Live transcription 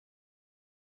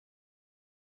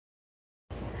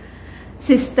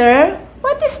Sister,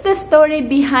 what is the story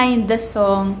behind the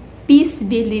song Peace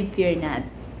Believe Fear Not?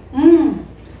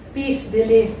 Peace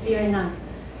Believe Fear Not.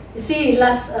 You see,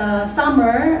 last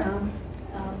summer,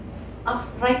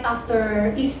 right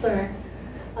after Easter,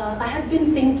 I had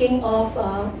been thinking of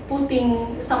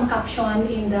putting some caption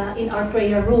in our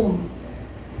prayer room,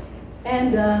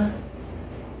 and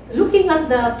looking at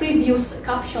the previous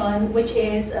caption, which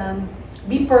is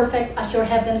 "Be perfect as your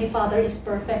heavenly Father is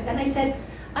perfect," and I said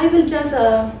I will just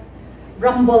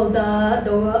rumble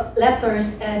the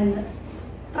letters and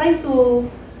try to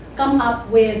come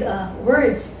up with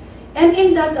words. And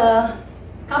in that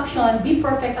caption, "Be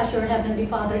perfect as your heavenly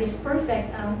Father is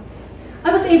perfect," I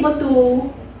was able to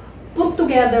put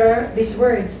together these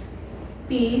words: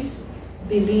 peace,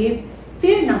 believe,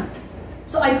 fear not.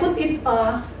 So I put it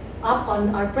up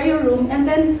on our prayer room, and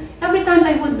then every time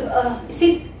I would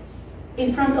sit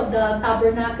in front of the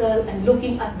tabernacle and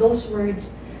looking at those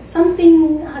words,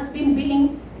 something has been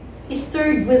being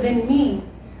stirred within me.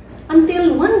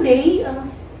 Until one day,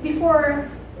 before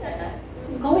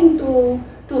going to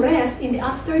rest in the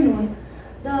afternoon,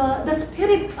 the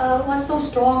Spirit was so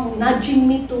strong, nudging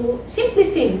me to simply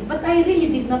sing. But I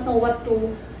really did not know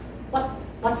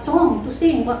what song to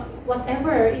sing,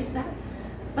 whatever is that.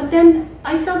 But then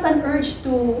I felt an urge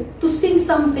to sing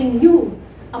something new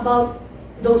about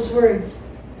those words.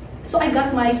 So I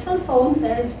got my cell phone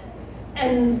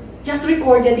and just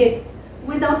recorded it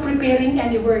without preparing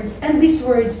any words. And these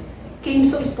words came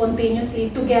so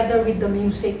spontaneously together with the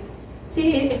music.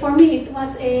 See, for me, it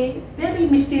was a very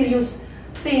mysterious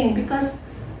thing, because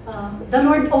the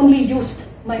Lord only used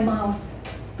my mouth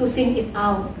to sing it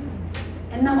out.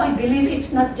 And now I believe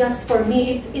it's not just for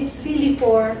me, it's really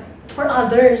for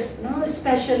others, no?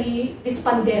 Especially this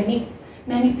pandemic.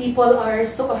 Many people are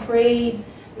so afraid.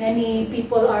 Many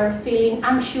people are feeling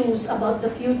anxious about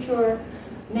the future.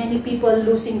 Many people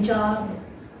losing job.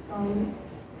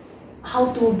 How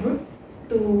to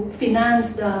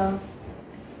finance the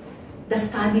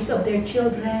studies of their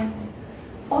children.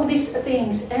 All these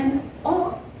things. And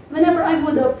whenever I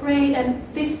would pray and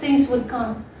these things would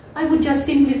come, I would just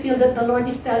simply feel that the Lord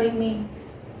is telling me,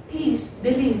 peace,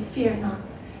 believe, fear not.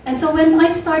 And so when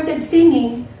I started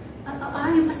singing,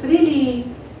 I was really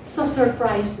so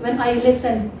surprised when I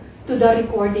listened to the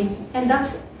recording. And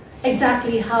that's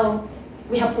exactly how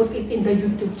we have put it in the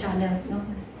YouTube channel. No?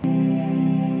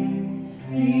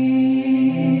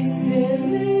 Peace,